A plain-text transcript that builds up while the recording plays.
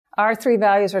Our three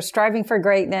values are striving for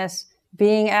greatness,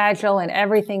 being agile in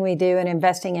everything we do, and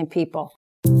investing in people.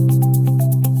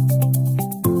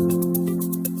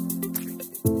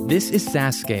 This is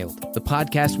SaaS Scaled, the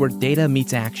podcast where data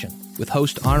meets action, with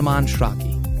host Arman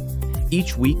Shraki.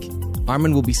 Each week,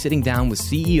 Arman will be sitting down with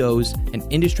CEOs and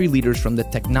industry leaders from the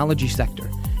technology sector,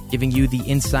 giving you the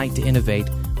insight to innovate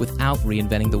without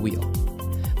reinventing the wheel.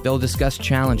 They'll discuss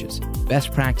challenges,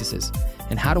 best practices,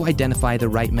 and how to identify the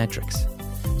right metrics.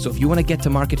 So if you want to get to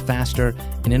market faster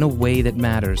and in a way that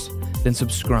matters, then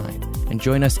subscribe and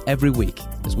join us every week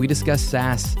as we discuss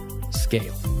SaaS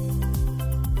Scaled.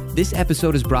 This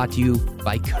episode is brought to you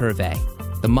by Curve,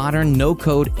 the modern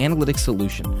no-code analytics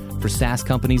solution for SaaS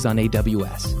companies on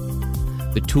AWS.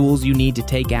 The tools you need to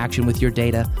take action with your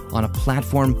data on a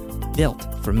platform built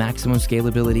for maximum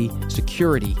scalability,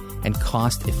 security, and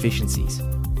cost efficiencies.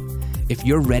 If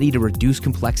you're ready to reduce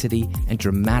complexity and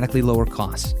dramatically lower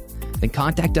costs, then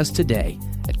contact us today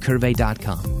at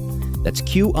curvey.com. That's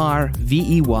QRVEY.com.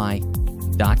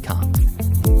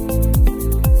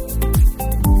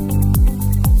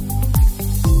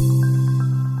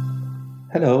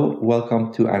 Hello,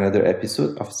 welcome to another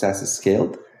episode of SaaS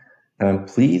Scaled. And I'm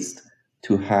pleased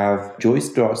to have Joyce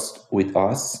Durst with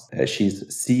us. She's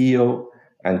CEO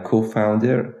and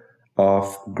co-founder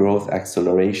of Growth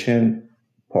Acceleration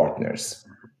Partners.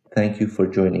 Thank you for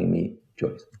joining me,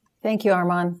 Joyce. Thank you,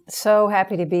 Arman. So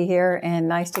happy to be here and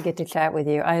nice to get to chat with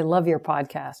you. I love your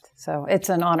podcast, so it's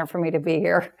an honor for me to be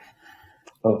here.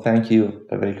 Oh, thank you.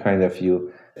 Very kind of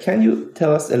you. Can you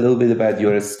tell us a little bit about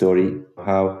your story,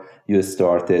 how you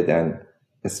started and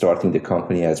starting the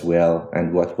company as well,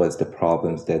 and what was the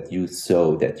problems that you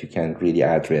saw that you can really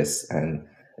address and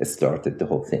started the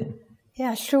whole thing?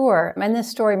 Yeah, sure. And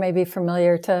this story may be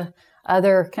familiar to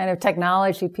other kind of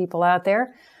technology people out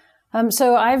there.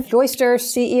 So I'm Joyce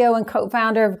Durst, CEO and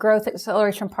co-founder of Growth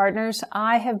Acceleration Partners.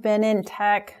 I have been in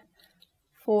tech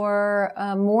for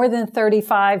more than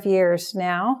 35 years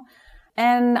now.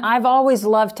 And I've always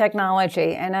loved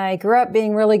technology, and I grew up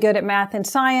being really good at math and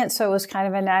science, so it was kind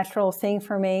of a natural thing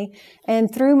for me. And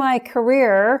through my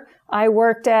career, I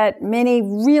worked at many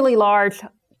really large,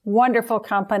 wonderful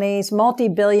companies,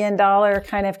 multi-billion-dollar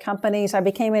kind of companies. I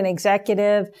became an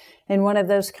executive in one of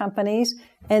those companies.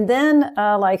 And then,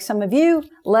 like some of you,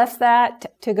 left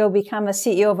that to go become a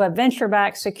CEO of a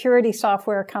venture-backed security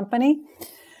software company,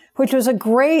 which was a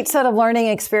great set of learning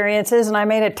experiences, and I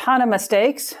made a ton of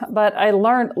mistakes, but I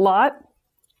learned a lot.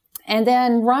 And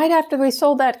then right after we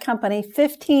sold that company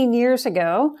 15 years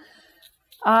ago,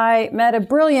 I met a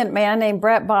brilliant man named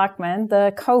Brett Bachman,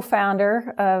 the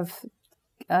co-founder of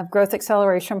Growth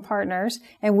Acceleration Partners,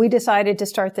 and we decided to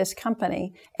start this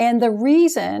company. And the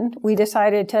reason we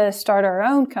decided to start our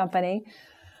own company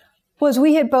was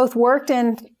we had both worked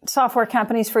in software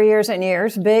companies for years and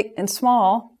years, big and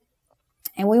small.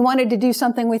 And we wanted to do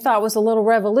something we thought was a little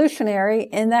revolutionary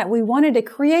in that we wanted to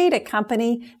create a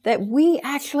company that we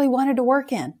actually wanted to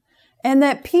work in. And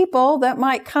that people that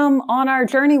might come on our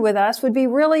journey with us would be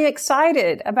really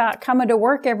excited about coming to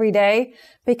work every day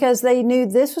because they knew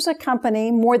this was a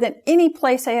company more than any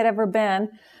place they had ever been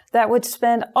that would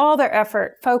spend all their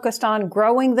effort focused on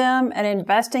growing them and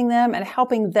investing them and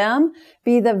helping them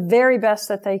be the very best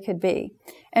that they could be.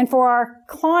 And for our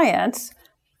clients,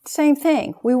 same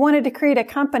thing. We wanted to create a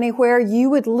company where you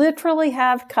would literally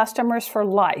have customers for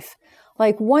life.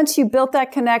 Like once you built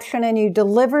that connection and you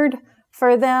delivered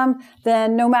for them,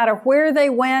 then no matter where they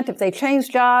went, if they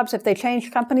changed jobs, if they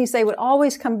changed companies, they would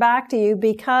always come back to you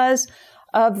because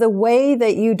of the way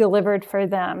that you delivered for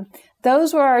them.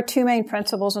 Those were our two main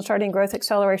principles in starting Growth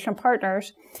Acceleration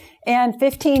Partners. And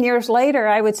 15 years later,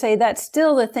 I would say that's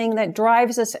still the thing that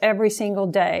drives us every single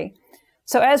day.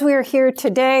 So as we are here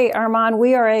today, Arman,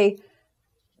 we are a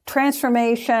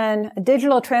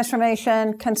digital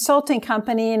transformation consulting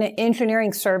company and an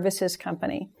engineering services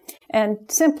company. And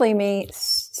simply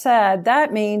said,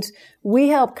 that means we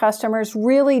help customers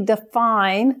really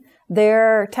define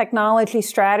their technology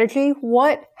strategy.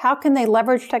 How can they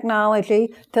leverage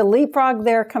technology to leapfrog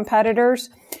their competitors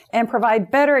and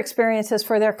provide better experiences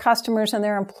for their customers and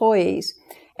their employees?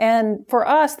 And for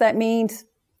us, that means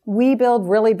we build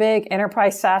really big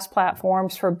enterprise SaaS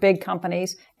platforms for big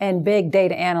companies and big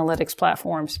data analytics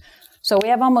platforms. So we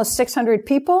have almost 600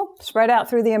 people spread out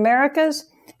through the Americas,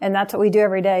 and that's what we do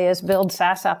every day is build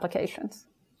SaaS applications.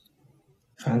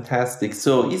 Fantastic.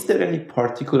 So is there any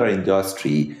particular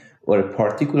industry or a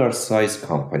particular size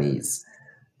companies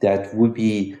that would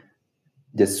be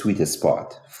the sweet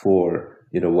spot for,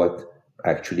 what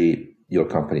actually your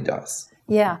company does?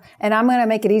 Yeah, and I'm going to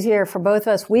make it easier for both of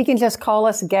us. We can just call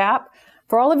us GAP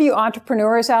For all of you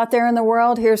entrepreneurs out there in the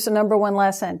world, here's the number one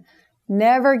lesson.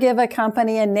 Never give a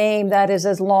company a name that is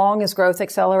as long as Growth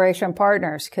Acceleration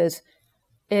Partners, because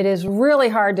it is really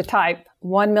hard to type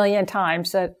 1 million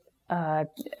times that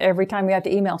every time you have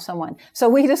to email someone. So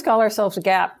we just call ourselves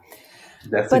GAP.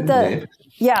 That's a name.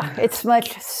 Yeah, it's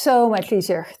so much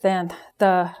easier than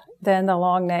the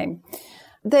long name.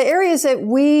 The areas that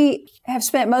we have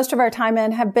spent most of our time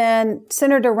in have been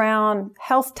centered around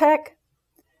health tech,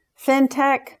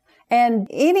 fintech, and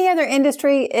any other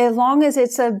industry, as long as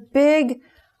it's a big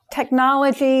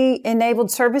technology-enabled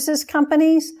services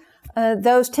companies.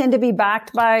 Those tend to be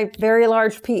backed by very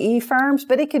large PE firms,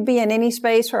 but it could be in any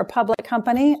space or a public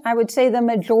company. I would say the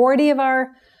majority of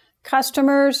our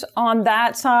customers on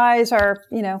that size are,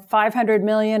 $500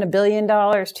 million, $1 billion,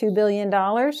 $2 billion.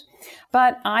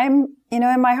 But I'm,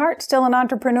 in my heart, still an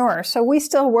entrepreneur. So we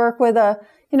still work with a,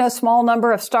 small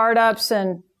number of startups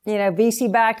and,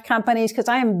 VC-backed companies, because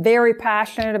I am very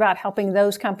passionate about helping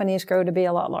those companies grow to be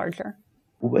a lot larger.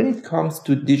 When it comes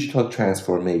to digital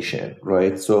transformation,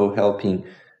 right? So helping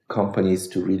companies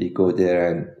to really go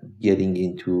there and getting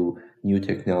into new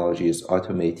technologies,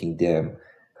 automating them.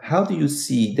 How do you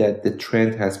see that the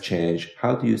trend has changed?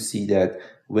 How do you see that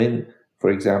when,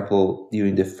 for example,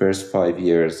 during the first 5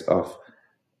 years of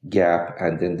Gap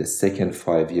and then the second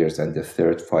 5 years and the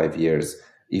third 5 years,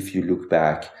 if you look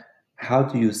back, how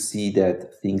do you see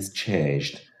that things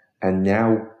changed? And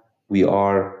now we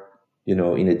are,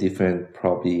 in a different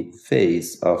probably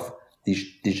phase of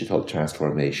digital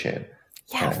transformation.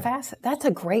 Yeah, that's a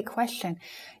great question.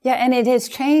 Yeah, and it has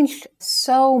changed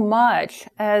so much,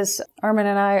 as Armin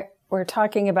and I were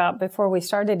talking about before we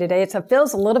started today. It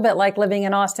feels a little bit like living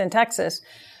in Austin, Texas,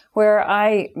 where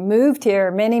I moved here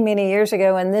many, many years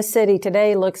ago, and this city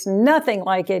today looks nothing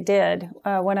like it did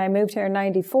when I moved here in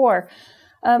 94.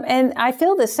 And I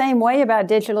feel the same way about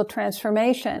digital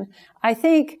transformation. I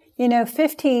think,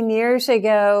 15 years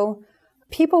ago,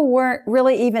 people weren't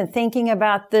really even thinking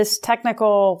about this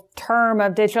technical term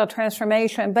of digital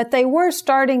transformation, but they were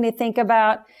starting to think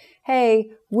about, hey,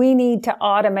 we need to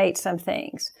automate some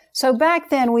things. So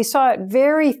back then we saw it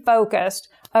very focused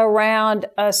around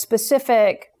a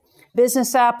specific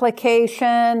business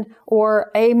application,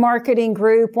 or a marketing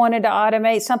group wanted to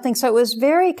automate something. So it was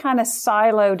very kind of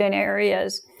siloed in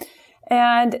areas.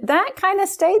 And that kind of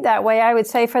stayed that way, I would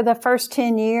say, for the first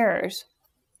 10 years.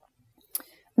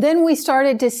 Then we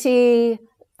started to see,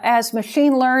 as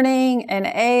machine learning and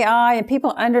AI and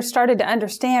people started to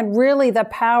understand really the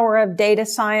power of data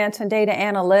science and data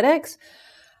analytics,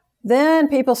 then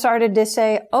people started to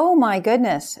say, oh my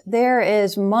goodness, there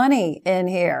is money in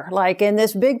here. Like in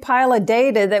this big pile of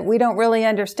data that we don't really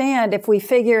understand. If we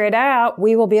figure it out,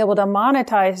 we will be able to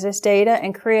monetize this data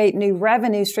and create new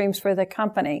revenue streams for the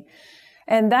company.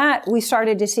 And that we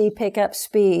started to see pick up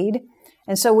speed.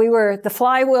 And so the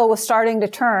flywheel was starting to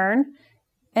turn.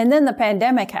 And then the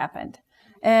pandemic happened.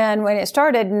 And when it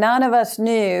started, none of us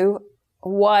knew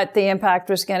what the impact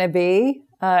was going to be.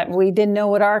 We didn't know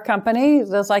what our company,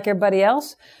 just like everybody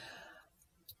else.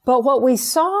 But what we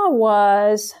saw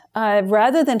was,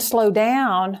 rather than slow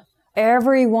down,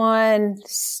 everyone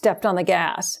stepped on the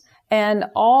gas. And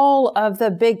all of the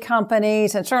big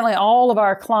companies, and certainly all of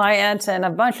our clients and a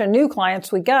bunch of new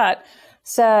clients we got,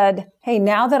 said, hey,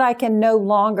 now that I can no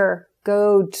longer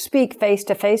go speak face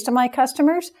to face to my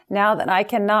customers, now that I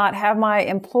cannot have my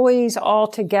employees all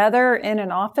together in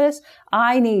an office,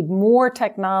 I need more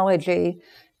technology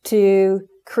to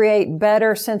create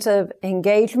better sense of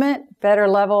engagement, better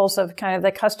levels of kind of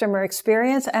the customer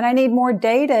experience. And I need more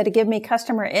data to give me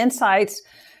customer insights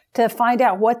to find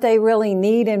out what they really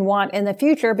need and want in the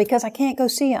future, because I can't go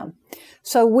see them.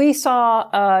 So we saw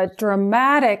a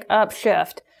dramatic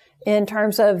upshift in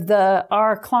terms of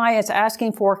our clients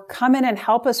asking for, come in and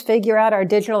help us figure out our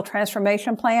digital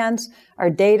transformation plans, our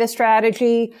data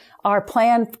strategy, our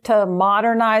plan to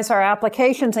modernize our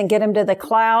applications and get them to the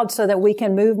cloud so that we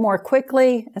can move more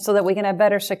quickly and so that we can have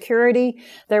better security.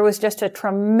 There was just a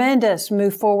tremendous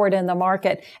move forward in the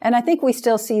market. And I think we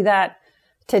still see that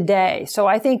today. So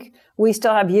I think we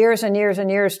still have years and years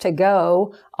and years to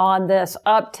go on this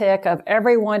uptick of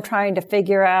everyone trying to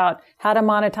figure out how to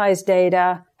monetize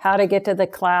data, how to get to the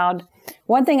cloud.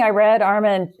 One thing I read,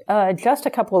 Armin, just a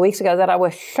couple of weeks ago that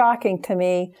was shocking to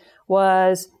me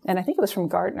was, and I think it was from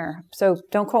Gartner, so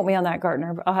don't quote me on that,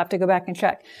 Gartner, I'll have to go back and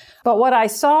check. But what I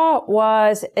saw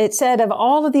was, it said of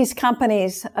all of these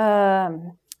companies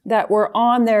that were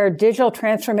on their digital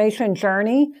transformation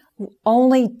journey,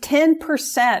 only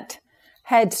 10%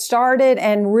 had started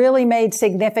and really made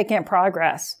significant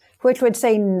progress. which would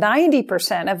say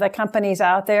 90% of the companies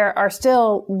out there are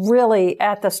still really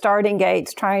at the starting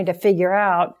gates trying to figure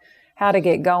out how to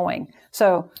get going.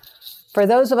 So for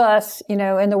those of us,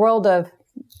 in the world of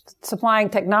supplying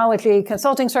technology,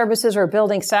 consulting services, or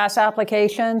building SaaS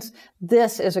applications,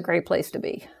 this is a great place to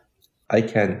be. I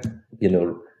can,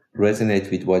 resonate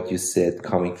with what you said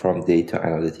coming from data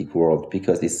analytic world,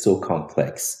 because it's so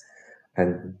complex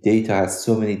and data has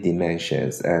so many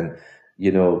dimensions, and,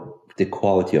 the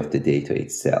quality of the data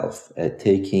itself,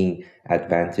 taking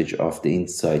advantage of the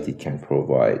insight it can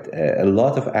provide, a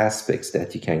lot of aspects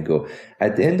that you can go.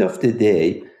 At the end of the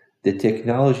day, the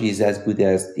technology is as good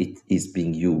as it is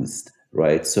being used,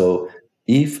 right? So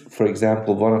if, for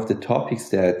example, one of the topics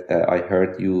that I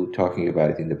heard you talking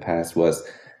about in the past was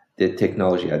the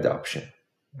technology adoption.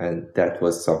 And that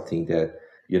was something that,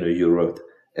 you wrote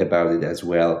about it as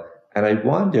well. And I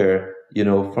wonder,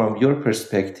 from your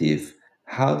perspective,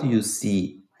 how do you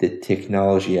see the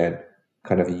technology and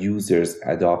kind of users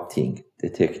adopting the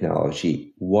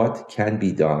technology? What can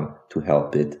be done to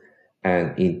help it?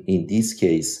 And in this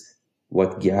case,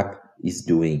 what Gap is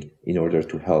doing in order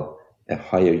to help a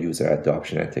higher user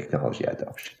adoption and technology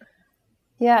adoption?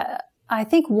 Yeah, I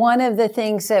think one of the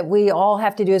things that we all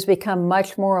have to do is become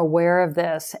much more aware of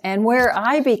this. And where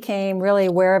I became really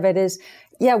aware of it is,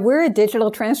 we're a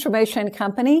digital transformation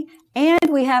company, and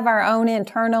we have our own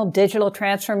internal digital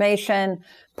transformation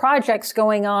projects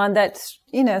going on that's,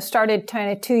 started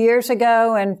kind of 2 years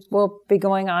ago and will be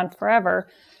going on forever.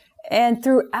 And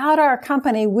throughout our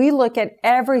company, we look at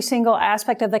every single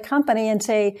aspect of the company and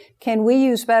say, can we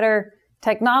use better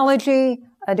technology?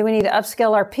 Do we need to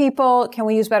upskill our people? Can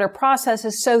we use better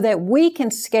processes so that we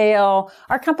can scale?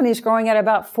 Our company is growing at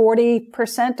about 40%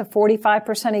 to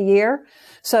 45% a year.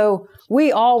 So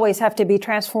we always have to be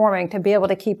transforming to be able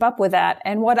to keep up with that.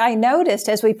 And what I noticed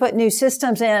as we put new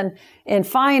systems in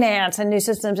finance and new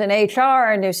systems in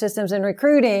HR and new systems in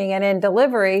recruiting and in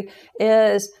delivery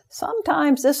is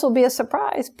sometimes this will be a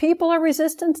surprise. People are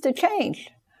resistant to change.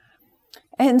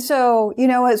 And so,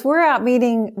 as we're out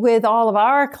meeting with all of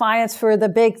our clients for the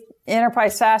big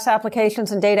enterprise SaaS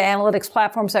applications and data analytics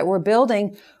platforms that we're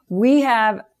building, we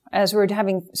have, as we're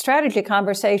having strategy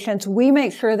conversations, we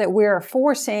make sure that we're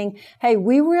forcing, hey,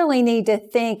 we really need to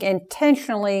think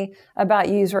intentionally about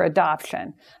user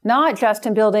adoption, not just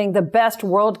in building the best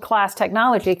world-class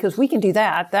technology, because we can do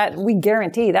that we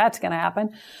guarantee that's going to happen.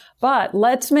 But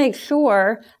let's make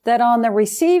sure that on the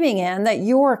receiving end, that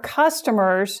your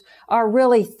customers are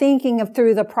really thinking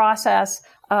through the process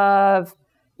of,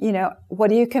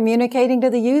 what are you communicating to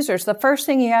the users? The first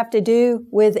thing you have to do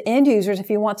with end users,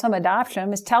 if you want some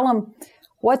adoption, is tell them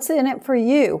what's in it for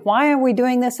you. Why are we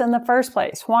doing this in the first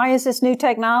place? Why is this new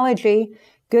technology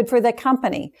good for the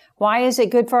company? Why is it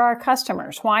good for our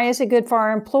customers? Why is it good for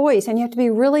our employees? And you have to be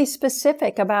really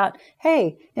specific about,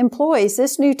 hey, employees,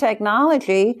 this new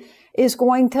technology is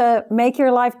going to make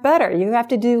your life better. You have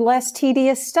to do less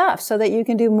tedious stuff so that you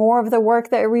can do more of the work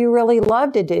that we really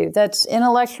love to do, that's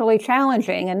intellectually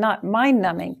challenging and not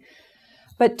mind-numbing.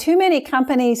 But too many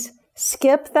companies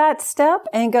skip that step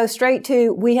and go straight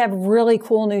to, we have really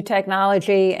cool new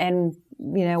technology and,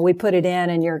 we put it in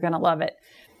and you're going to love it.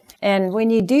 And when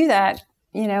you do that,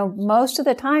 most of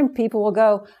the time people will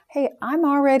go, hey, I'm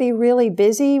already really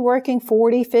busy working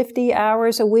 40, 50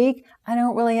 hours a week. I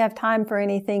don't really have time for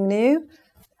anything new.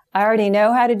 I already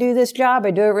know how to do this job.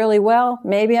 I do it really well.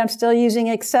 Maybe I'm still using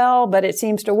Excel, but it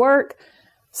seems to work.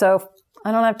 So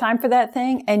I don't have time for that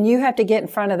thing. And you have to get in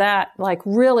front of that like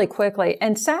really quickly.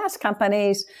 And SaaS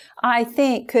companies, I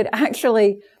think, could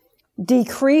actually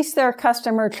decrease their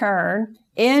customer churn,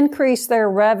 increase their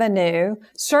revenue,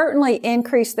 certainly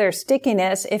increase their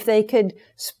stickiness if they could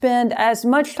spend as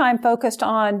much time focused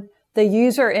on the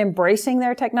user embracing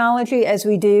their technology as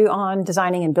we do on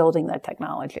designing and building that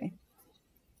technology.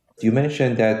 You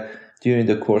mentioned that during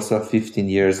the course of 15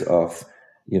 years of,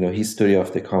 history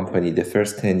of the company, the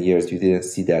first 10 years, you didn't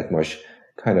see that much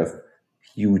kind of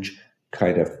huge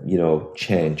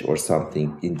change or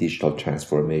something in digital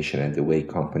transformation and the way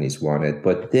companies want it.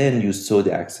 But then you saw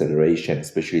the acceleration,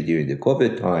 especially during the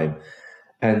COVID time.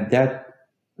 And that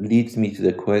leads me to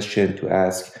the question to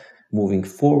ask, moving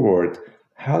forward,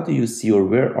 how do you see, or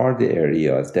where are the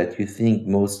areas that you think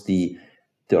mostly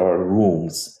there are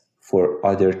rooms for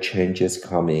other changes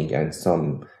coming and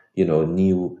some,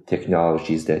 new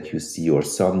technologies that you see, or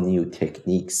some new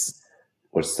techniques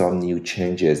or some new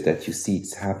changes that you see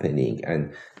it's happening,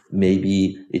 and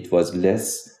maybe it was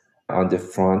less on the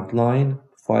front line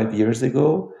 5 years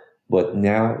ago, but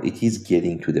now it is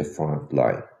getting to the front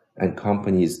line. And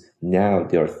companies now,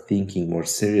 they are thinking more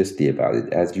seriously about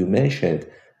it. As you mentioned,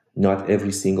 Not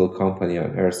every single company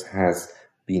on earth has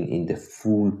been in the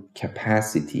full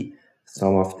capacity.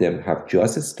 Some of them have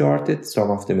just started,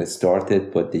 some of them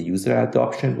started, but the user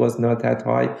adoption was not that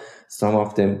high. Some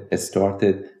of them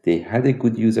started, they had a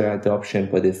good user adoption,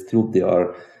 but still they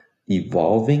are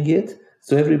evolving it.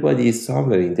 So everybody is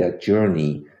somewhere in that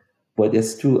journey, but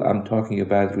it's still, I'm talking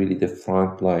about really the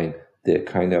front line, the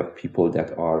kind of people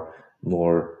that are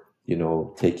more,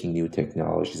 taking new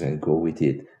technologies and go with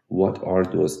it. What are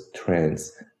those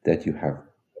trends that you have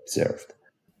observed?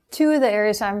 Two of the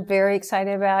areas I'm very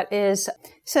excited about is,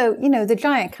 the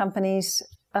giant companies,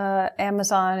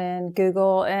 Amazon and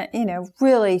Google, and,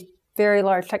 really very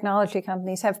large technology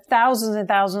companies have thousands and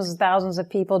thousands and thousands of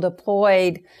people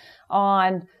deployed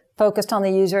focused on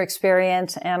the user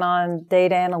experience and on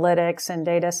data analytics and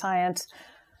data science.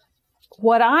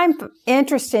 What I'm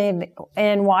interested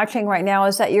in watching right now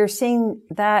is that you're seeing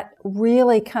that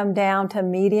really come down to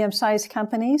medium-sized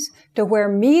companies, to where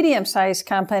medium-sized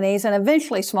companies and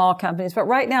eventually small companies, but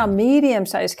right now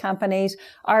medium-sized companies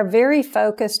are very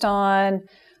focused on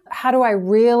how do I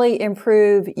really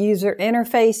improve user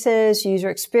interfaces, user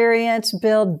experience,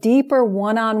 build deeper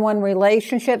one-on-one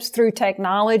relationships through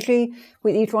technology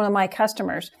with each one of my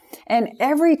customers. And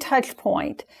every touch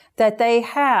point that they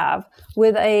have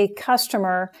with a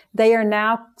customer, they are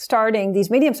now these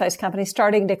medium-sized companies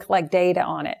starting to collect data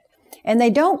on it. And they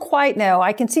don't quite know,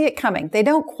 I can see it coming, they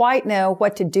don't quite know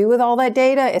what to do with all that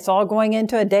data. It's all going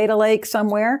into a data lake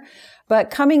somewhere. But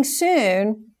coming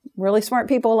soon, really smart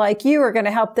people like you are going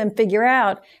to help them figure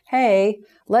out, hey,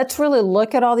 let's really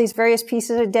look at all these various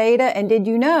pieces of data. And did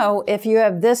you know if you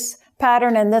have this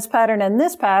pattern and this pattern and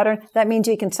this pattern, that means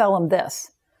you can sell them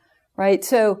this, right?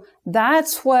 So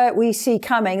that's what we see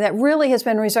coming. That really has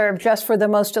been reserved just for the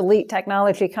most elite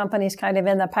technology companies kind of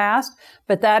in the past,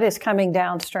 but that is coming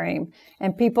downstream.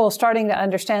 And people starting to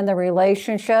understand the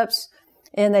relationships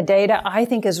in the data, I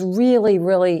think is really,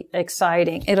 really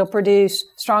exciting. It'll produce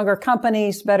stronger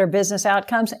companies, better business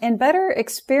outcomes, and better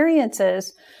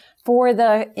experiences for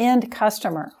the end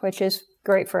customer, which is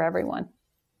great for everyone.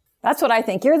 That's what I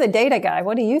think. You're the data guy.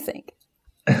 What do you think?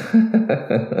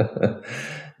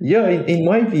 Yeah, in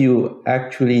my view,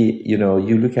 actually, you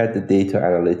look at the data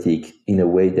analytic in a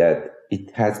way that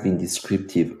it has been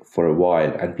descriptive for a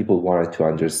while, and people wanted to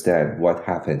understand what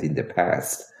happened in the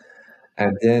past.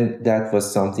 And then that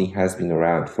was something has been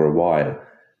around for a while.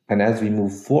 And as we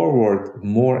move forward,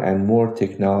 more and more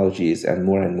technologies and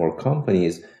more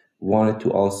companies wanted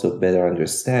to also better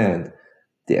understand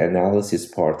the analysis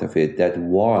part of it, that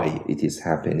why it is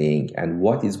happening and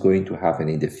what is going to happen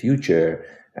in the future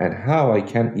and how I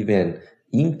can even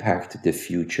impact the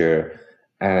future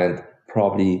and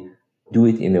probably do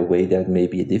it in a way that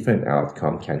maybe a different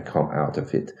outcome can come out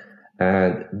of it.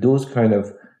 And those kind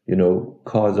of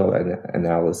causal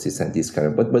analysis and this kind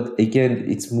of, but again,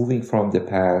 it's moving from the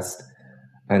past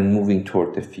and moving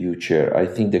toward the future. I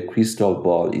think the crystal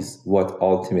ball is what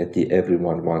ultimately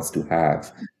everyone wants to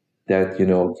have. That,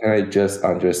 can I just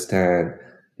understand,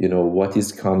 what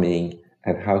is coming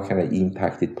and how can I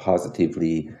impact it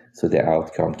positively so the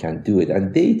outcome can do it.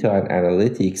 And data and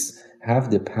analytics have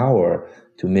the power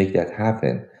to make that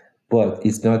happen. But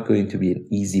it's not going to be an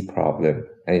easy problem,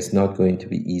 and it's not going to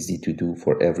be easy to do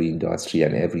for every industry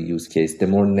and every use case. The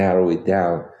more narrow it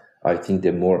down, I think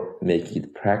the more make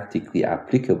it practically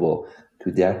applicable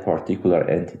to that particular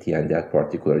entity and that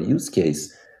particular use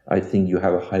case, I think you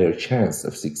have a higher chance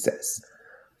of success.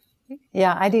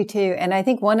 Yeah, I do too. And I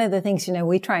think one of the things,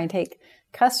 we try and take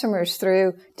customers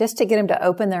through just to get them to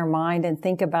open their mind and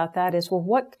think about that is,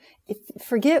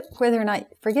 forget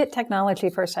technology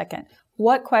for a second.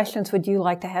 What questions would you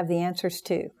like to have the answers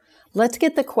to? Let's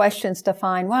get the questions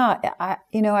defined. Wow, I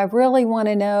really want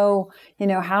to know,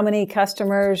 how many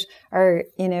customers are,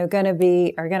 going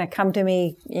to come to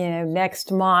me,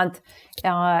 next month,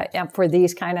 for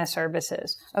these kind of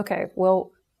services. Okay,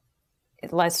 well,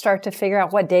 let's start to figure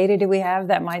out what data do we have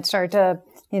that might start to,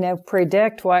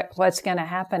 predict what's going to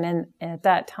happen at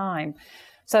that time.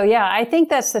 So yeah, I think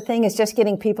that's the thing, is just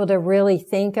getting people to really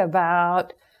think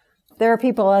about, there are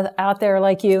people out there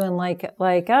like you and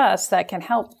like us that can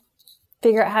help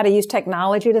figure out how to use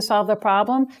technology to solve the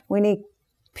problem. We need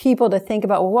people to think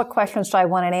about, what questions do I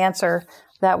want an answer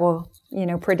that will,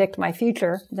 predict my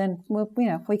future? Then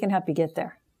we can help you get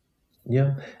there.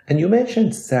 Yeah. And you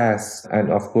mentioned SaaS. And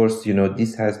of course,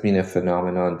 this has been a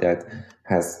phenomenon that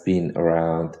has been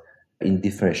around in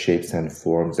different shapes and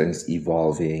forms and is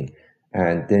evolving.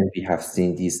 And then we have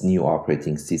seen this new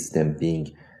operating system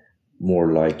being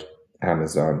more like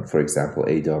Amazon, for example,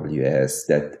 AWS,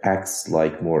 that acts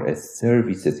like more a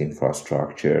services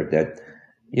infrastructure that,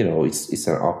 it's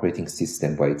an operating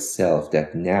system by itself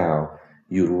that now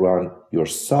you run your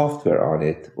software on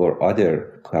it or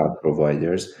other cloud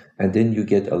providers, and then you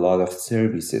get a lot of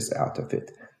services out of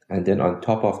it. And then on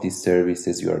top of these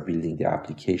services, you are building the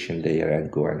application layer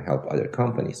and go and help other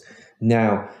companies.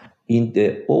 Now, in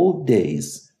the old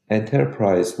days,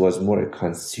 enterprise was more a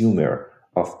consumer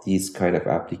of these kind of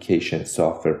application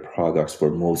software products for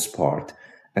most part.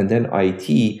 And then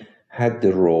IT had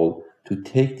the role to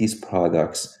take these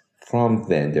products from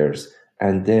vendors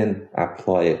and then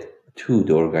apply it to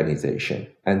the organization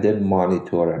and then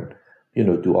monitor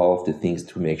and do all of the things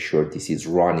to make sure this is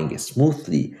running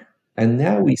smoothly. And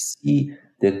now we see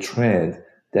the trend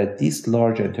that these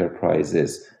large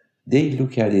enterprises, they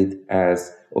look at it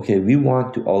as, okay, we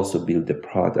want to also build the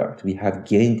product. We have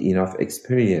gained enough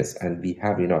experience and we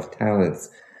have enough talents.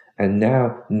 And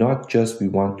now not just we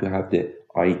want to have the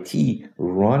IT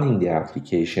running the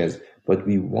applications, but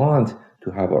we want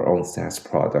to have our own SaaS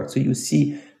product. So you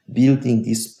see building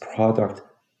these product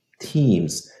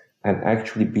teams and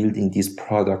actually building these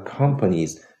product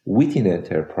companies within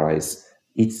enterprise,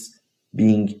 it's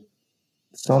being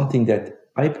something that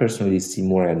I personally see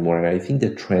more and more, and I think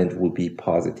the trend will be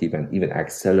positive and even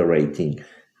accelerating.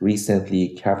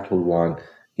 Recently, Capital One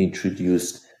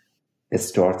introduced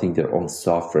starting their own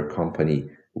software company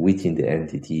within the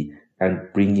entity and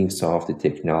bringing some of the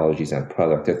technologies and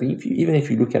products. I think even if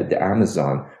you look at the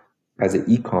Amazon as an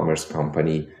e-commerce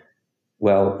company,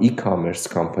 well, e-commerce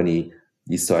company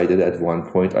decided at one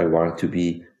point I want to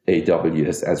be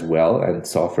AWS as well and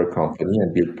software company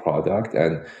and build product.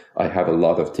 And I have a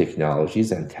lot of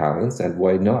technologies and talents. And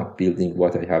why not building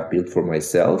what I have built for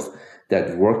myself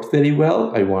that worked very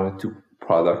well? I wanted to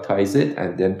productize it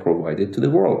and then provide it to the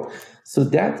world. So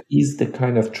that is the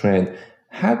kind of trend.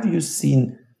 Have you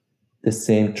seen the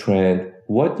same trend?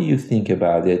 What do you think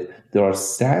about it? There are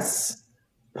SaaS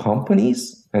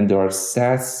companies and there are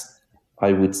SaaS,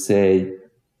 I would say,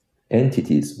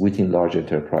 entities within large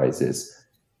enterprises.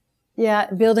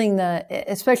 Yeah, building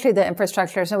especially the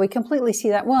infrastructure. So we completely see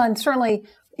that. Well, and certainly,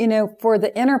 for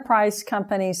the enterprise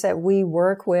companies that we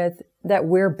work with, that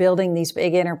we're building these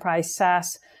big enterprise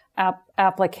SaaS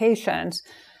applications,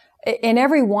 in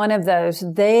every one of those,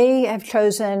 they have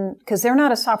chosen, because they're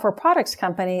not a software products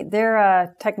company, they're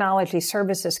a technology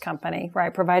services company,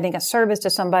 right? Providing a service to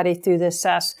somebody through this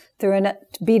SaaS, through a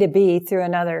B2B,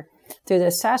 through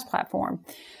this SaaS platform.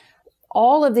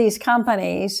 All of these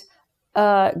companies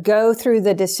go through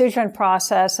the decision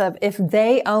process of if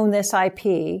they own this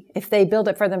IP, if they build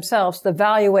it for themselves, the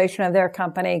valuation of their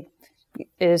company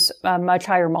is a much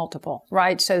higher multiple,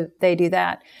 right? So they do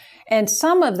that. And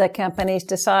some of the companies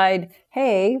decide,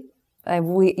 hey,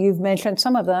 you've mentioned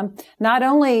some of them, not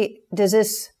only does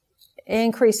this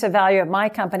increase the value of my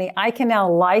company, I can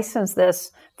now license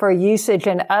this for usage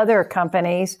in other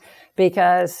companies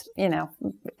because,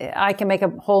 I can make a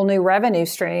whole new revenue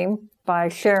stream by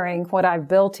sharing what I've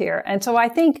built here. And so I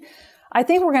think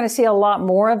we're going to see a lot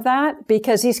more of that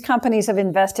because these companies have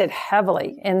invested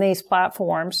heavily in these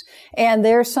platforms. And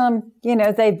there's some,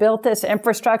 they built this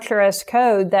infrastructure as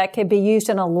code that could be used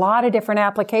in a lot of different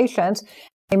applications.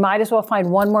 They might as well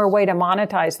find one more way to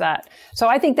monetize that. So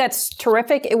I think that's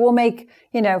terrific. It will make,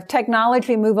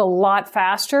 technology move a lot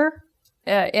faster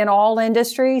in all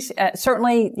industries.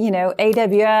 Certainly,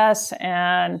 AWS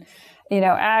and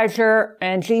Azure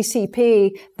and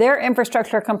GCP, their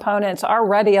infrastructure components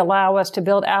already allow us to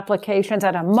build applications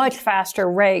at a much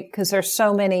faster rate because there's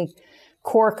so many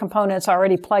core components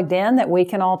already plugged in that we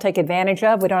can all take advantage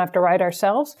of. We don't have to write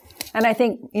ourselves. And I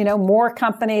think, more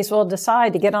companies will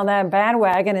decide to get on that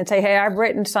bandwagon and say, hey, I've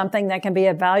written something that can be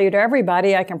of value to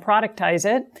everybody. I can productize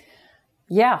it.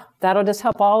 Yeah, that'll just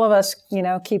help all of us,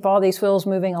 keep all these wheels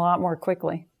moving a lot more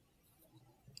quickly.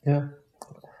 Yeah.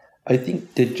 I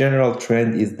think the general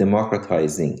trend is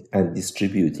democratizing and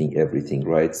distributing everything,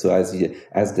 right? So as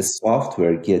the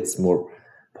software gets more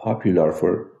popular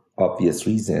for obvious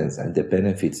reasons and the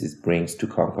benefits it brings to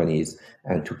companies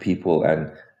and to people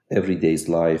and everyday's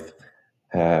life,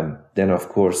 then of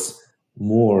course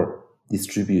more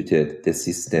distributed the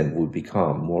system will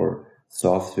become. More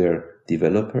software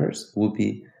developers will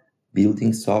be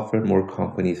building software, more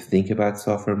companies think about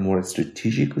software more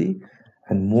strategically,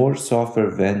 and more software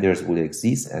vendors will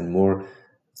exist and more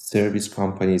service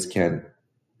companies can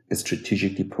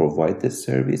strategically provide this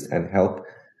service and help,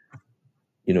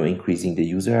 increasing the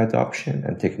user adoption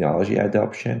and technology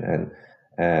adoption.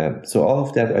 And so all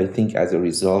of that, I think, as a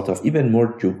result of even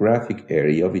more geographic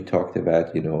area, we talked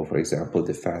about, for example,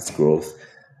 the fast growth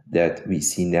that we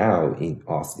see now in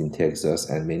Austin, Texas,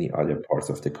 and many other parts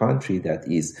of the country that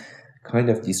is kind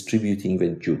of distributing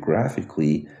even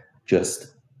geographically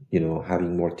just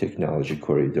having more technology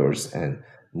corridors and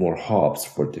more hubs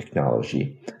for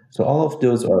technology. So all of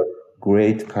those are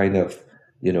great kind of,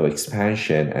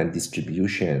 expansion and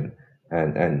distribution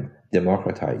and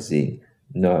democratizing,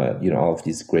 all of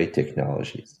these great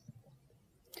technologies.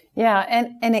 Yeah,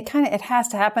 and it has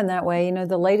to happen that way.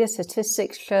 The latest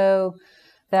statistics show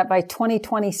that by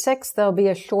 2026, there'll be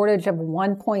a shortage of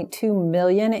 1.2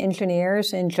 million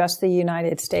engineers in just the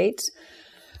United States.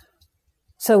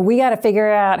 So we got to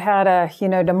figure out how to,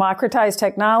 democratize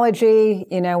technology.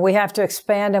 We have to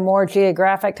expand to more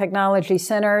geographic technology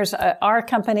centers. Our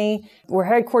company, we're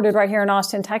headquartered right here in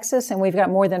Austin, Texas, and we've got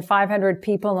more than 500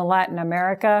 people in Latin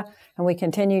America, and we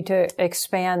continue to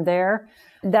expand there.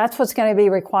 That's what's going to be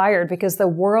required because the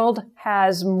world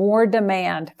has more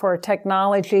demand for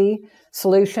technology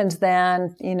solutions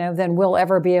than we'll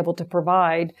ever be able to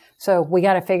provide. So we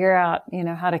got to figure out,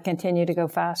 how to continue to go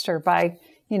faster by,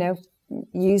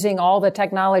 using all the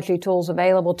technology tools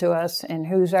available to us and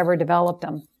who's ever developed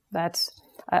them.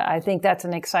 I think that's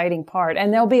an exciting part.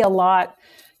 And there'll be a lot,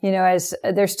 as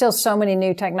there's still so many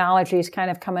new technologies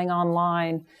kind of coming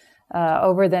online,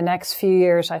 over the next few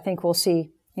years. I think we'll see,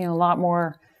 a lot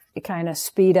more kind of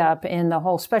speed up in the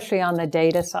whole, especially on the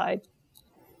data side.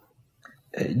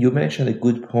 You mentioned a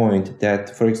good point that,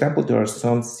 for example, there are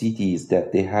some cities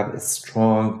that they have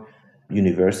strong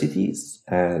universities,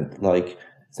 and like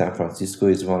San Francisco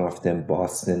is one of them,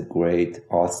 Boston, great,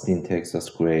 Austin, Texas,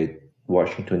 great,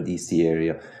 Washington, D.C.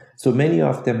 area. So many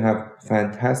of them have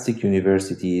fantastic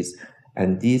universities,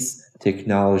 and these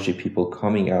technology people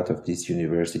coming out of these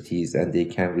universities, and they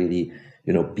can really,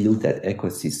 build that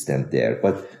ecosystem there.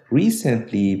 But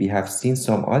recently, we have seen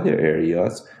some other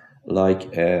areas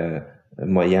like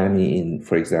Miami in,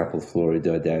 for example,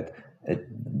 Florida, that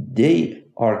they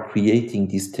are creating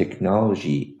this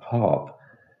technology hub,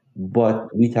 but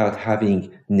without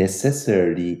having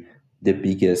necessarily the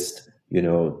biggest,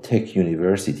 tech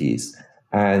universities.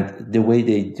 And the way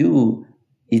they do,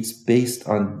 it's based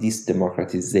on this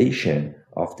democratization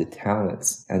of the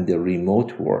talents and the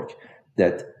remote work,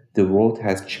 that the world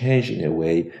has changed in a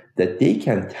way that they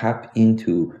can tap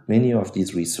into many of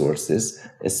these resources,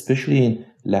 especially in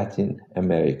Latin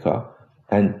America.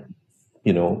 And,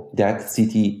 that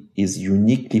city is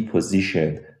uniquely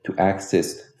positioned to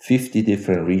access 50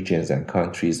 different regions and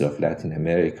countries of Latin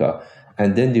America.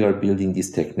 And then they are building this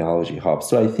technology hub.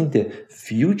 So I think the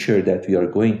future that we are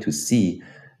going to see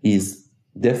is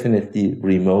definitely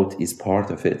remote is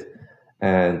part of it,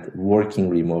 and working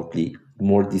remotely,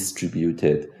 more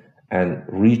distributed, and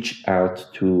reach out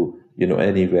to,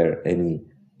 anywhere, in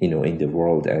the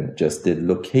world. And just the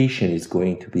location is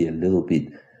going to be a little bit,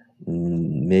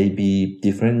 maybe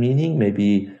different meaning,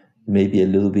 maybe a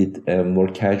little bit more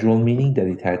casual meaning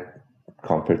than it had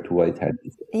compared to what it had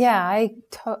before. Yeah,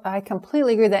 I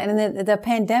completely agree with that. And the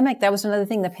pandemic, that was another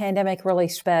thing the pandemic really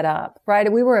sped up, right?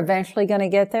 We were eventually going to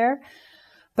get there,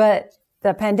 but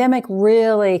the pandemic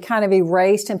really kind of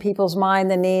erased in people's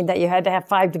mind the need that you had to have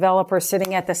 5 developers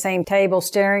sitting at the same table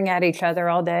staring at each other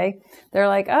all day. They're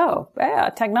like, oh,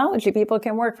 yeah, technology, people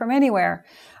can work from anywhere.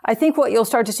 I think what you'll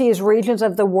start to see is regions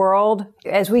of the world,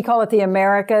 as we call it the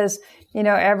Americas,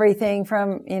 everything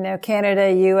from,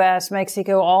 Canada, US,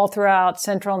 Mexico, all throughout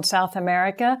Central and South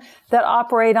America that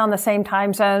operate on the same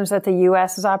time zones that the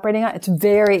US is operating on. It's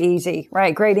very easy,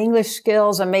 right? Great English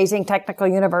skills, amazing technical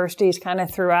universities kind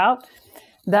of throughout.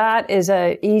 That is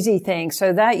a easy thing.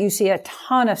 So that you see a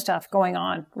ton of stuff going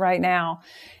on right now.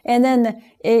 And then,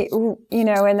 in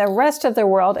the rest of the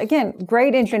world, again,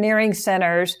 great engineering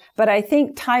centers, but I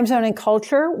think time zone and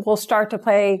culture will start to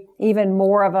play even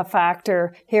more of a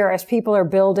factor here as people are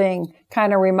building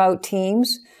kind of remote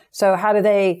teams. So how do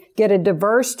they get a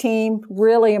diverse team?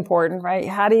 Really important, right?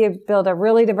 How do you build a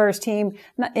really diverse team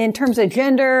in terms of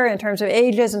gender, in terms of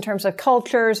ages, in terms of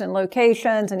cultures and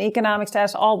locations and economic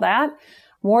status, all that?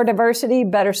 More diversity,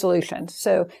 better solutions.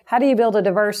 So how do you build a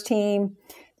diverse team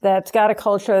that's got a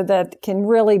culture that can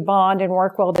really bond and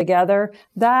work well together?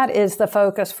 That is the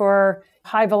focus for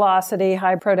high velocity,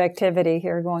 high productivity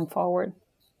here going forward.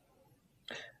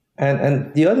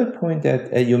 And the other point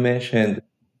that you mentioned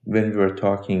when we were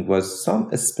talking was some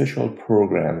special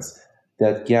programs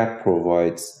that Gap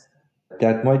provides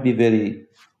that might be very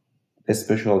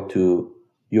special to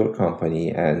your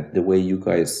company and the way you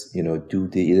guys, do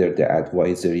either the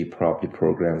advisory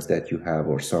programs that you have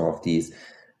or some of these.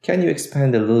 Can you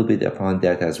expand a little bit upon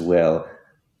that as well?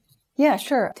 Yeah,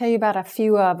 sure. I'll tell you about a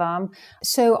few of them.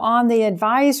 So on the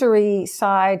advisory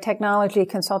side, technology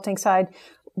consulting side,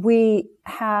 we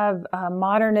have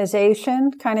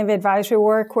modernization kind of advisory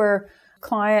work where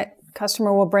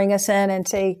customer will bring us in and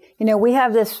say, we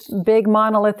have this big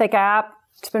monolithic app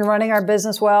It's been running our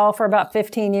business well for about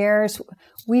 15 years.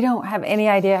 We don't have any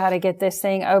idea how to get this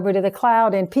thing over to the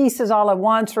cloud in pieces all at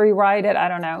once, rewrite it. I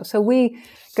don't know. So we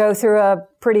go through a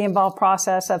pretty involved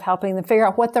process of helping them figure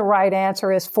out what the right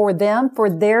answer is for them, for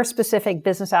their specific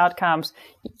business outcomes.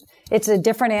 It's a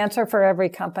different answer for every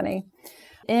company.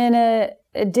 In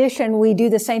addition, we do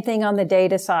the same thing on the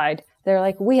data side. They're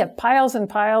like, we have piles and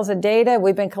piles of data.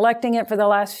 We've been collecting it for the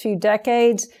last few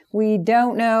decades. We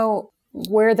don't know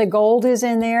where the gold is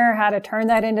in there, how to turn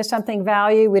that into something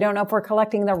value. We don't know if we're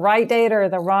collecting the right data or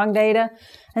the wrong data.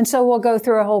 And so we'll go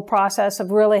through a whole process of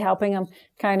really helping them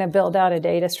kind of build out a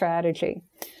data strategy.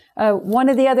 One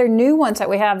of the other new ones that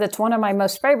we have that's one of my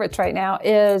most favorites right now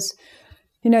is,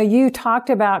 you talked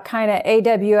about kind of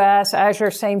AWS,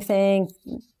 Azure, same thing,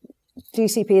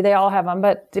 GCP, they all have them.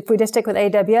 But if we just stick with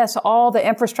AWS, all the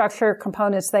infrastructure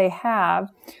components they have,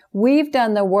 we've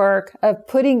done the work of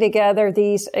putting together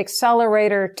these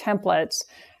accelerator templates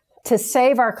to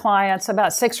save our clients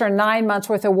about 6 or 9 months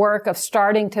worth of work of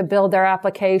starting to build their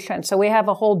application. So we have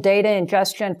a whole data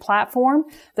ingestion platform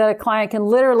that a client can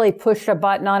literally push a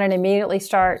button on and immediately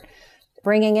start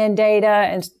bringing in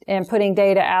data and putting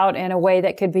data out in a way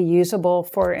that could be usable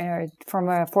for a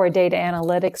data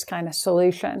analytics kind of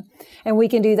solution. And we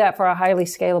can do that for a highly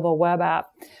scalable web app.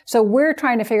 So we're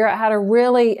trying to figure out how to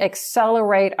really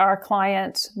accelerate our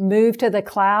clients' move to the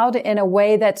cloud in a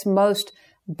way that's most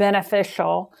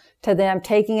beneficial to them,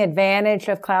 taking advantage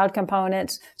of cloud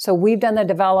components. So we've done the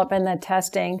development and the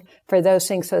testing for those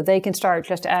things so they can start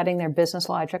just adding their business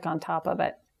logic on top of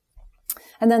it.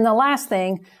 And then the last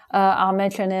thing I'll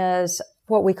mention is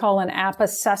what we call an app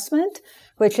assessment,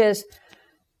 which is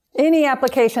any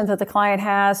application that the client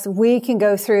has, we can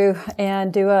go through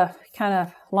and do a kind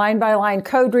of line-by-line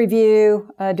code review,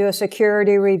 do a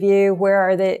security review.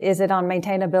 Is it on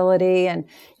maintainability, and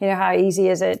how easy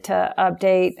is it to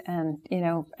update and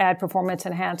add performance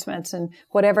enhancements and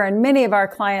whatever. And many of our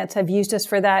clients have used us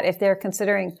for that if they're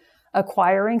considering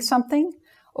acquiring something,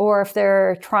 or if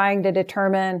they're trying to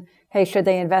determine, hey, should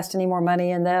they invest any more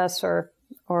money in this or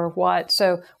what?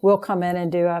 So we'll come in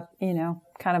and do a,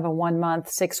 kind of a 1 month,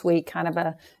 6 week kind of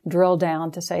a drill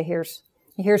down to say, here's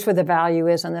where the value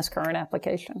is in this current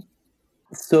application.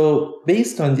 So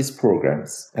based on these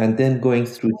programs and then going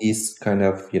through these kind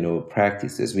of,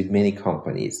 practices with many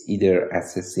companies, either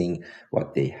assessing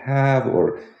what they have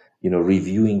or,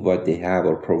 reviewing what they have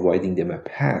or providing them a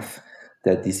path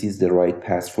that this is the right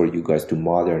path for you guys to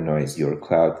modernize your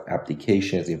cloud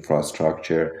applications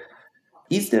infrastructure.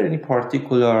 Is there any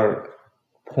particular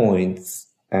points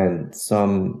and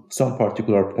some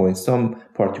particular points, some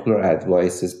particular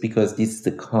advices, because this is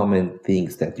the common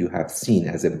things that you have seen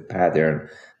as a pattern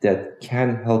that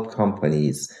can help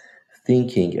companies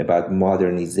thinking about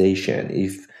modernization?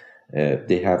 If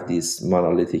they have this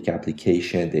monolithic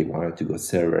application, they wanted to go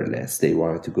serverless, they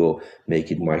wanted to go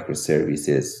make it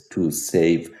microservices to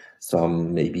save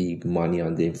some maybe money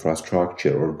on the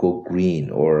infrastructure or go green,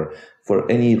 or for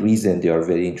any reason they are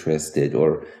very interested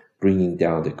or bringing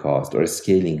down the cost or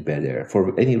scaling better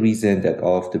for any reason that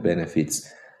all of the benefits.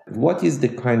 What is the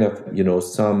kind of,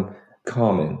 some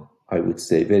common, I would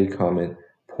say very common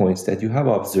points that you have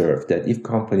observed that if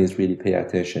companies really pay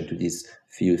attention to these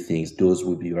few things, those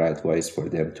would be your advice for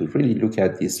them to really look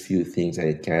at these few things, and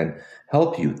it can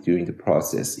help you during the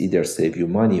process, either save you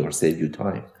money or save you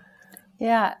time?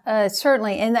 Yeah,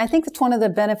 certainly. And I think that's one of the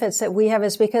benefits that we have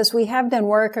is because we have done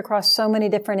work across so many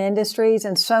different industries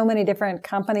and so many different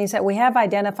companies that we have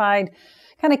identified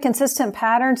kind of consistent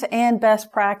patterns and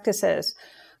best practices.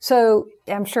 So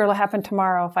I'm sure it'll happen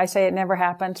tomorrow if I say it never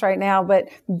happens right now, but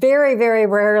very, very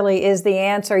rarely is the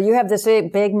answer, you have this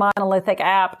big monolithic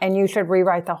app and you should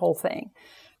rewrite the whole thing.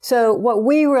 So what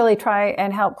we really try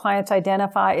and help clients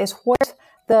identify is what's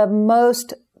the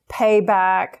most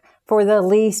payback for the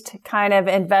least kind of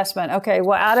investment. Okay,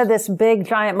 well, out of this big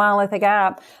giant monolithic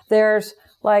app, there's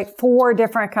like 4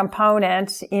 different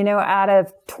components, out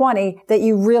of 20 that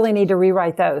you really need to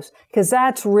rewrite those, because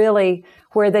that's really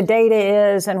where the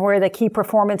data is and where the key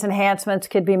performance enhancements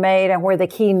could be made and where the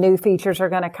key new features are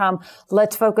going to come.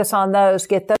 Let's focus on those,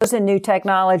 get those in new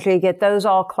technology, get those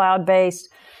all cloud-based,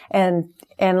 and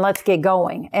let's get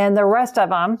going. And the rest of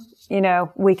them,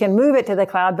 we can move it to the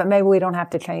cloud, but maybe we don't have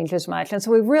to change as much. And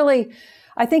so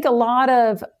I think a lot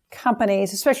of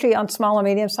companies, especially on small and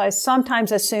medium size,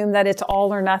 sometimes assume that it's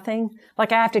all or nothing.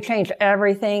 Like I have to change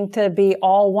everything to be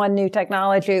all one new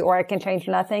technology, or I can change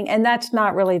nothing. And that's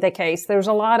not really the case. There's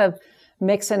a lot of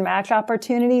mix and match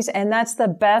opportunities. And that's the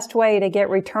best way to get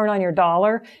return on your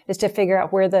dollar, is to figure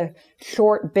out where the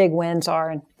short, big wins are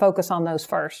and focus on those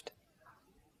first.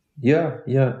 Yeah.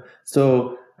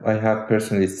 So I have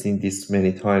personally seen this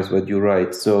many times, but you're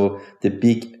right. So the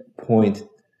big point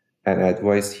and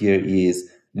advice here is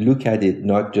look at it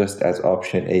not just as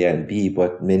option A and B,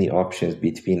 but many options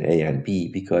between A and B,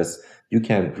 because you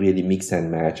can really mix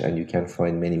and match and you can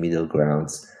find many middle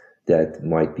grounds that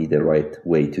might be the right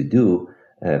way to do,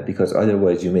 because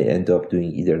otherwise you may end up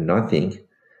doing either nothing,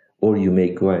 or you may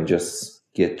go and just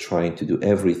get trying to do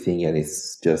everything, and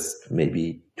it's just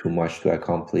maybe too much to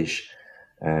accomplish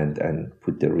and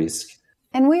put the risk.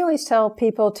 And we always tell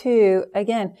people too,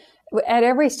 again, at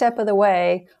every step of the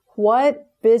way, what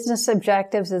business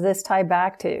objectives does this tie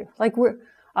back to? Like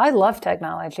I love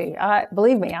technology.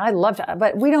 Believe me, I love it.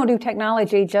 But we don't do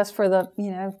technology just for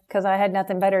because I had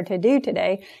nothing better to do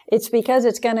today. It's because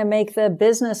it's going to make the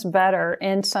business better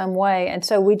in some way. And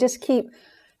so we just keep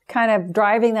kind of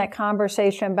driving that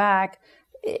conversation back.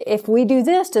 If we do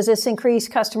this, does this increase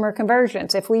customer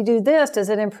conversions? If we do this, does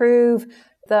it improve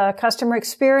the customer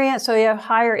experience so you have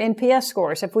higher NPS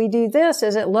scores? If we do this,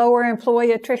 does it lower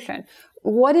employee attrition?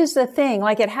 What is the thing?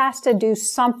 Like, it has to do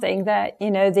something that,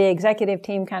 the executive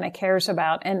team kind of cares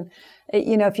about. And,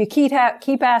 if you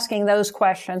keep asking those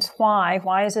questions,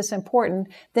 why is this important?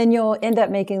 Then you'll end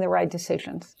up making the right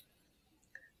decisions.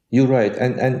 You're right.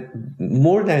 And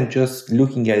more than just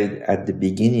looking at it at the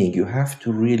beginning, you have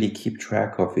to really keep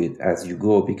track of it as you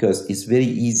go, because it's very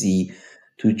easy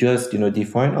to just,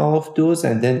 define all of those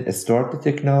and then start the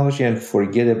technology and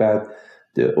forget about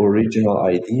the original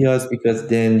ideas, because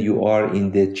then you are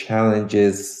in the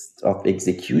challenges of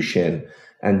execution,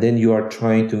 and then you are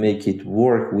trying to make it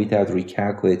work without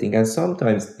recalculating. And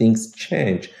sometimes things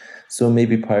change. So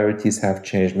maybe priorities have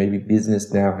changed. Maybe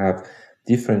business now have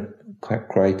different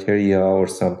criteria or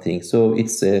something. So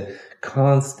it's a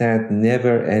constant,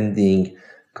 never ending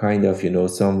kind of,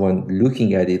 someone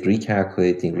looking at it,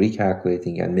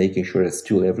 recalculating and making sure that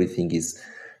still everything is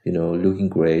looking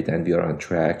great and we are on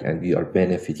track and we are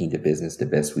benefiting the business the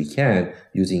best we can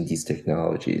using these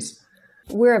technologies.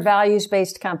 We're a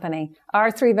values-based company.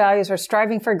 Our 3 values are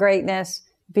striving for greatness,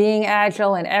 being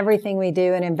agile in everything we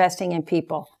do, and investing in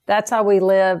people. That's how we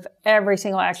live every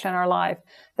single action in our life.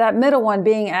 That middle one,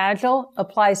 being agile,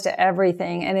 applies to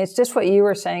everything. And it's just what you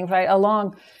were saying, right?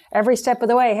 Along every step of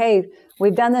the way. Hey,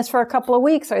 we've done this for a couple of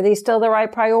weeks. Are these still the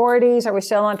right priorities? Are we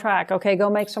still on track? Okay, go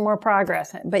make some more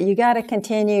progress. But you got to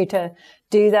continue to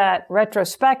do that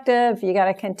retrospective. You got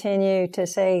to continue to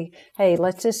say, hey,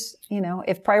 let's just,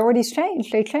 if priorities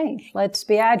change, they change. Let's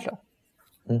be agile.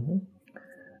 Mm-hmm.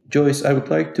 Joyce, I would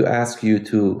like to ask you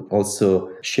to also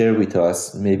share with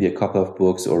us maybe a couple of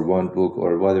books or one book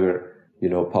or whatever,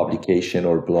 publication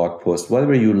or blog post,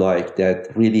 whatever you like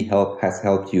that really has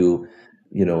helped you,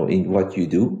 in what you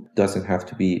do. Doesn't have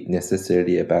to be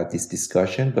necessarily about this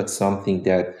discussion, but something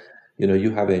that,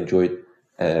 you have enjoyed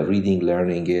reading,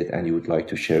 learning it, and you would like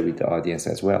to share with the audience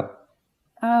as well.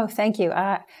 Oh, thank you.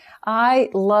 I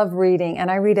love reading,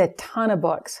 and I read a ton of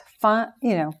books, fun,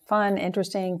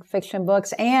 interesting fiction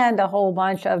books, and a whole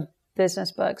bunch of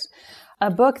business books. A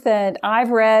book that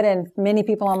I've read and many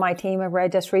people on my team have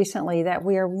read just recently that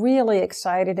we are really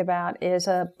excited about is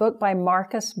a book by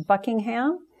Marcus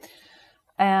Buckingham.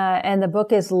 And the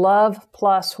book is Love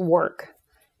Plus Work.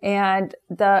 And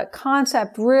the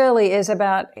concept really is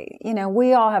about,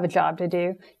 we all have a job to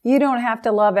do. You don't have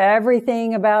to love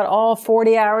everything about all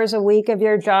 40 hours a week of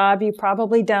your job. You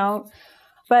probably don't.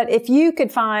 But if you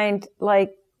could find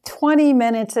 20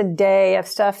 minutes a day of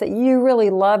stuff that you really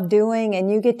love doing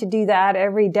and you get to do that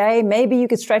every day, maybe you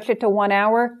could stretch it to 1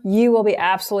 hour, you will be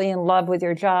absolutely in love with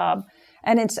your job.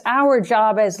 And it's our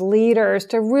job as leaders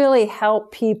to really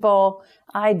help people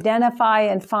identify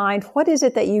and find what is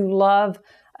it that you love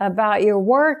about your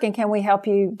work, and can we help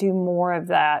you do more of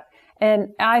that? And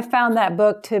I found that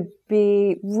book to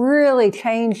be really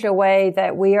change the way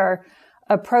that we are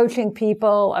approaching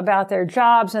people about their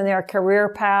jobs and their career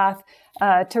path,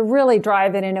 to really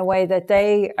drive it in a way that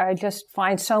they just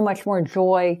find so much more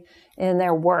joy in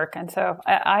their work. And so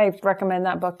I recommend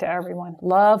that book to everyone.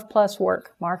 Love Plus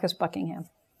Work, Marcus Buckingham.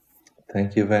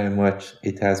 Thank you very much.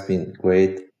 It has been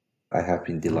great. I have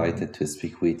been delighted to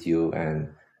speak with you, and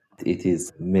it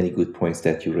is many good points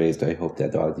that you raised. I hope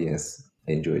that the audience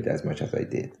enjoyed as much as I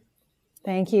did.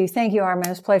 Thank you. Thank you, Armin.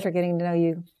 It was a pleasure getting to know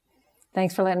you.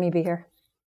 Thanks for letting me be here.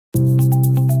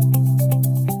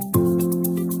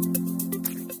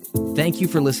 Thank you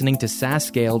for listening to SaaS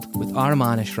Scaled with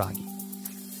Arman Eshraghi.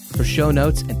 For show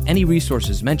notes and any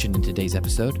resources mentioned in today's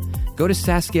episode, go to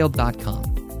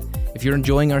saasscaled.com. If you're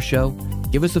enjoying our show,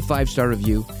 give us a 5-star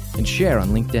review and share on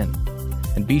LinkedIn.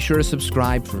 And be sure to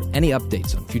subscribe for any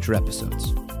updates on future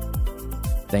episodes.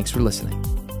 Thanks for listening.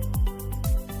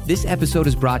 This episode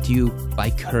is brought to you by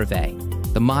Curve.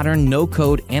 the modern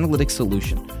no-code analytics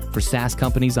solution for SaaS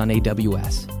companies on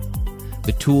AWS.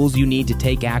 The tools you need to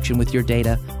take action with your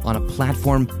data on a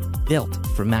platform built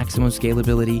for maximum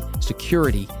scalability,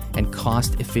 security, and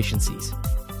cost efficiencies.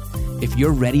 If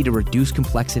you're ready to reduce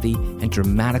complexity and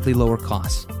dramatically lower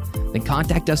costs, then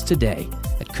contact us today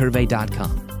at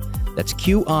Curvey.com. That's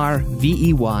QRVEY.com.